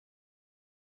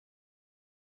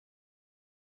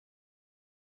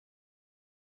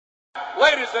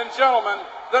Ladies and gentlemen,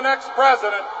 the next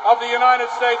president of the United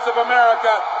States of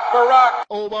America, Barack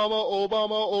Obama,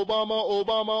 Obama, Obama,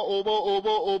 Obama,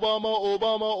 Obama, Obama,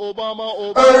 Obama, Obama,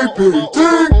 Obama, A.P.T.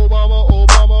 Obama,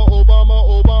 Obama, Obama,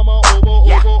 Obama,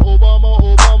 Obama,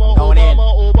 Obama, Going in.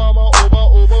 Obama,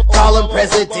 Obama, Call him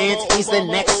president, he's the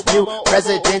next new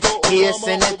president. He is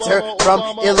senator from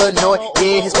Illinois.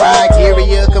 Yeah, his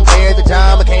criteria compared to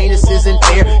John McCain, this isn't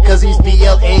fair, cause he's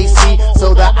BLAC,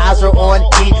 so the eyes are on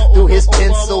E. Through his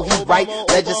pencil, he write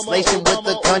legislation with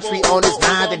the country on his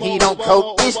mind, and he don't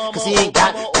code-ish, cause he ain't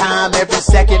got time every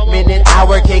second, minute,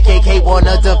 hour. KKK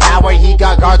wanna devour, he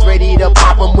got guards ready to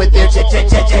pop him with their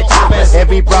choppers.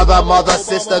 Every brother, mother,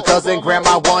 sister, cousin,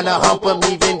 grandma wanna hump him.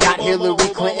 Even got Hillary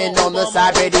Clinton on the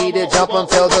side ready to jump him.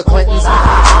 Tell the Clintons,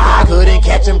 couldn't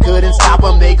catch him, couldn't stop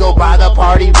him. They go by the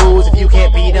party rules. If you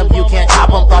can't beat him, you can't top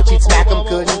him. Thought you'd smack him,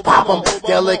 couldn't pop him.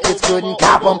 Delegates couldn't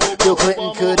cop him. Bill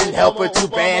Clinton couldn't help her, too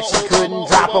bad she couldn't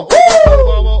drop him.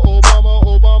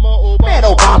 Man,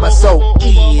 Obama's so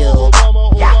ill.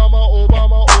 Yeah.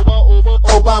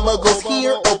 Obama goes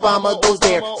here, Obama goes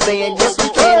there, saying yes we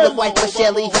can. With wife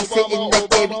Michelle, he's sitting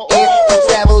at every air. He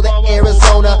traveled to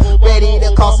Arizona, ready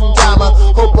to cause some drama.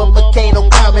 Hope a McCain will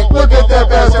comment. Look at that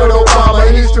bastard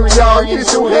Obama. He's too young, he's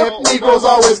too hip. Negroes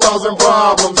always causing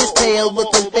problems. His pale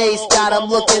looking face got him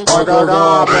looking Like a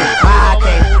goblin.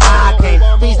 My cane,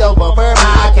 please don't vote for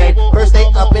my cane. First day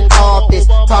up in office,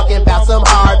 talking about some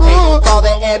hard pain. Call the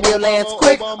ambulance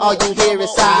quick, all you hear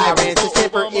is sirens. His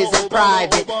temper isn't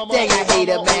private, dang I hate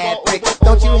a mad prick.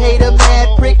 Don't you hate a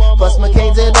mad prick? Plus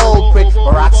McCain's an old prick.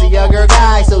 Barack's a younger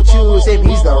guy, so choose him,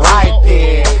 he's the right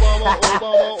pick.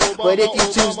 But if you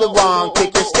choose the wrong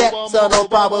pick, your stepson will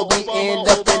probably end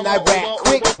up in Iraq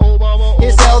quick.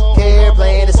 His healthcare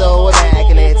plan is so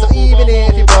immaculate, so even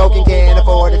if you're broke and can't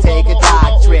afford to take a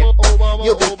dock trip,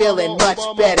 you'll be feeling much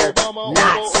better,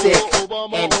 not sick.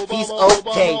 And he's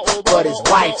okay, but his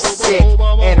wife's sick,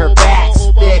 and her back's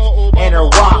thick, and her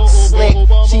walk's slick.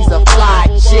 She's a fly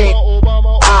chick,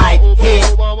 I hit.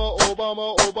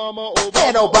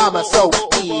 And Obama's so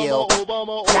ill.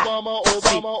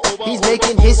 He's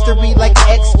making history like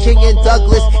ex-King and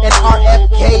Douglas and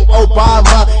RFK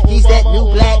Obama. He's that new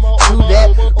black, true that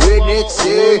redneck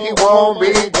said he won't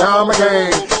be John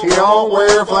McCain. He don't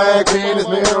wear flags and his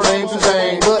middle name's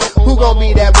Hussein. But who gon'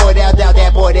 be that boy down,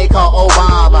 that boy they call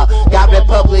Obama? Got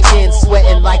Republicans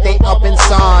sweating like they up in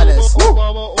saunas. Woo.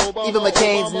 Even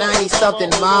McCain's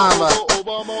 90-something mama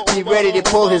be ready to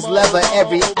pull his lever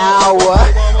every hour.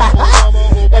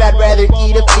 And I'd rather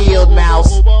eat a field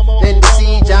mouse than to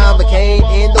see John McCain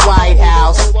in the White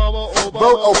House.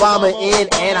 Vote Obama in,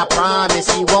 and I promise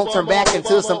he won't turn back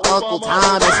into some Uncle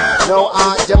Thomas. No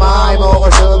Aunt Jemima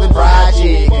or Southern Fried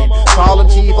Chicken. Call him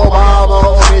Chief Obama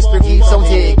or Mr. Keeps on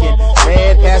Ticking.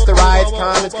 Man past the riots,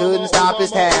 comments couldn't stop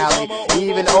his tally.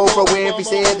 Even Oprah Winfrey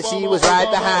said that she was right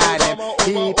behind him.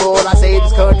 People, I say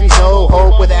this country's no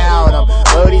hope without him,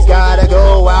 but he's gotta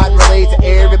go out and relate to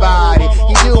everybody.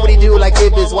 He do what he do, like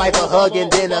give his wife a hug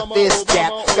and then a fist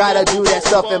tap. Gotta do that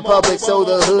stuff in public so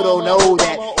the hood don't know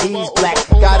that he's black.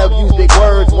 Gotta use big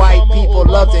words, white people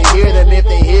love to hear them. If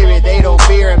they hear it, they don't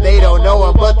fear him, they don't know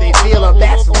him, but they feel him,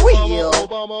 that's real.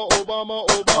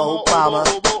 Obama,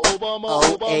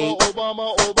 08,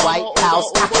 White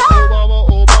House.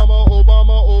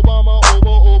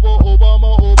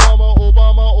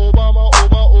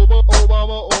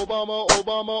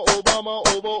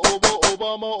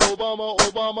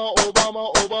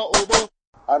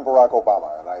 I'm Barack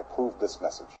Obama, and I approve this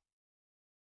message.